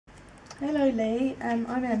Hello Lee, I'm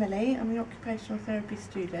Emily, I'm an occupational therapy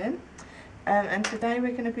student and today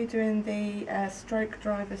we're going to be doing the stroke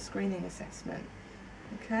driver screening assessment.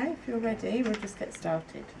 Okay, if you're ready we'll just get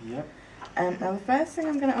started. Yep. Now the first thing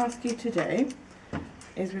I'm going to ask you to do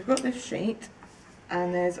is we've got this sheet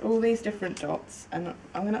and there's all these different dots, and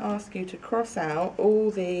I'm going to ask you to cross out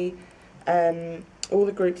all the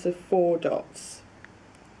groups of 4 dots.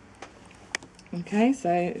 Okay, so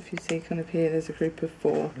if you see kind of here, there's a group of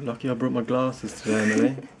 4. Lucky I brought my glasses today,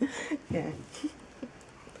 Emily. Yeah.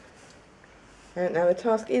 Now the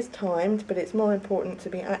task is timed, but it's more important to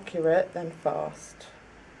be accurate than fast.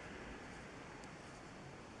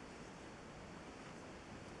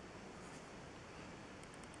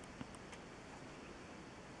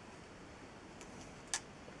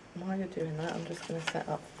 While you're doing that, I'm just going to set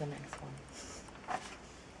up for the next one.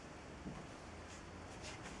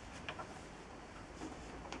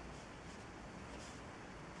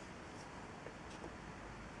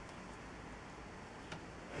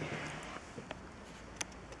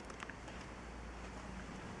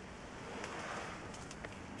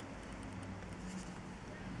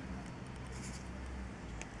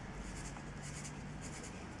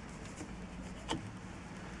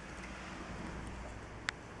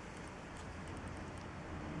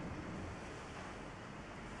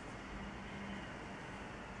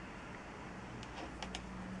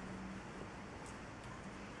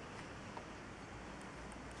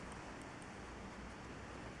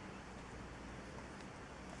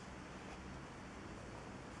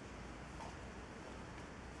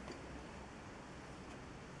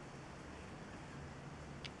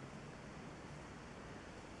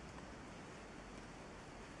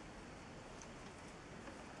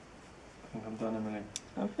 I think I'm done, Emily.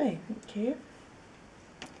 Lovely, thank you.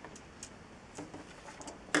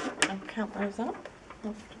 I'll count those up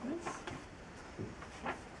afterwards.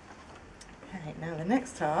 Okay, now the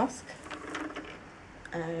next task.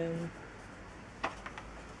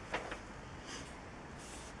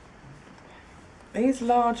 These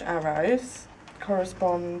large arrows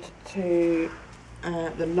correspond to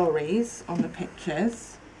the lorries on the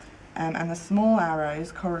pictures, and the small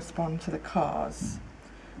arrows correspond to the cars.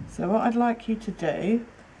 So what I'd like you to do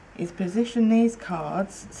is position these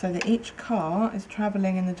cards so that each car is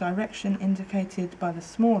travelling in the direction indicated by the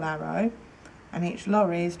small arrow and each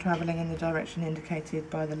lorry is travelling in the direction indicated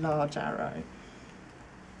by the large arrow.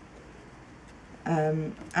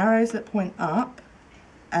 Arrows that point up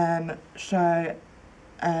show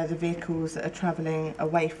the vehicles that are travelling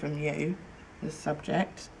away from you, the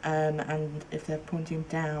subject, and if they're pointing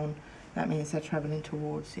down, that means they're travelling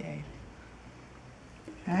towards you.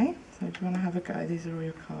 Okay, so do you want to have a go? These are all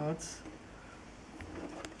your cards.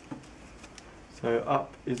 So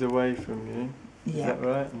up is away from you, is that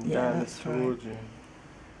right? And yeah, down is towards you. So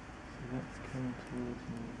that's coming towards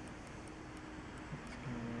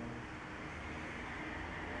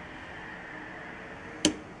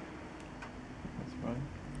me. That's right.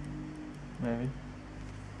 Maybe.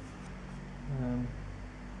 Oh no.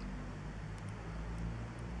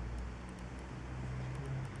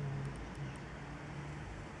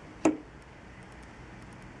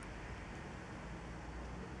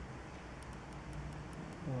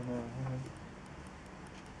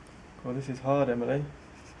 God, this is hard, Emily.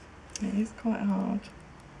 It is quite hard.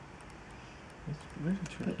 It's really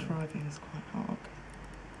tricky. But driving is quite hard.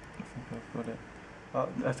 I think I've got it. Oh,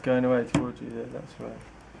 that's going away towards you there, that's right.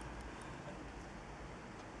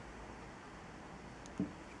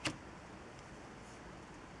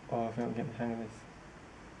 Oh, I think I'm getting the hang of this.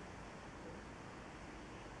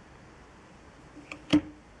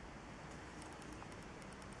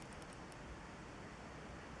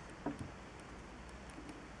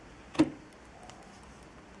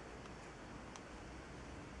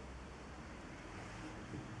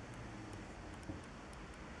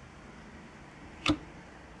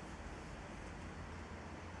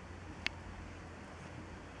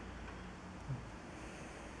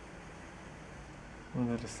 Well,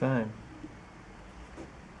 they're the same.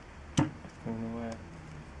 It's going away.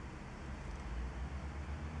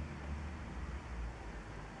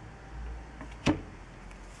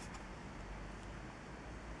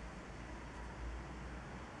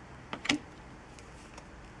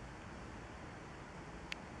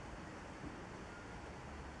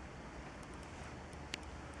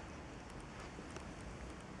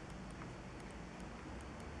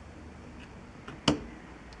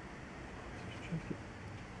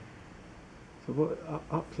 So what,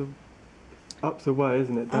 up's away,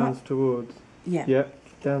 isn't it? Down's towards. Yeah. Yeah,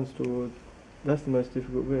 down's towards. That's the most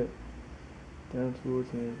difficult bit. Down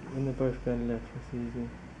towards me. When they're both going left, that's easy.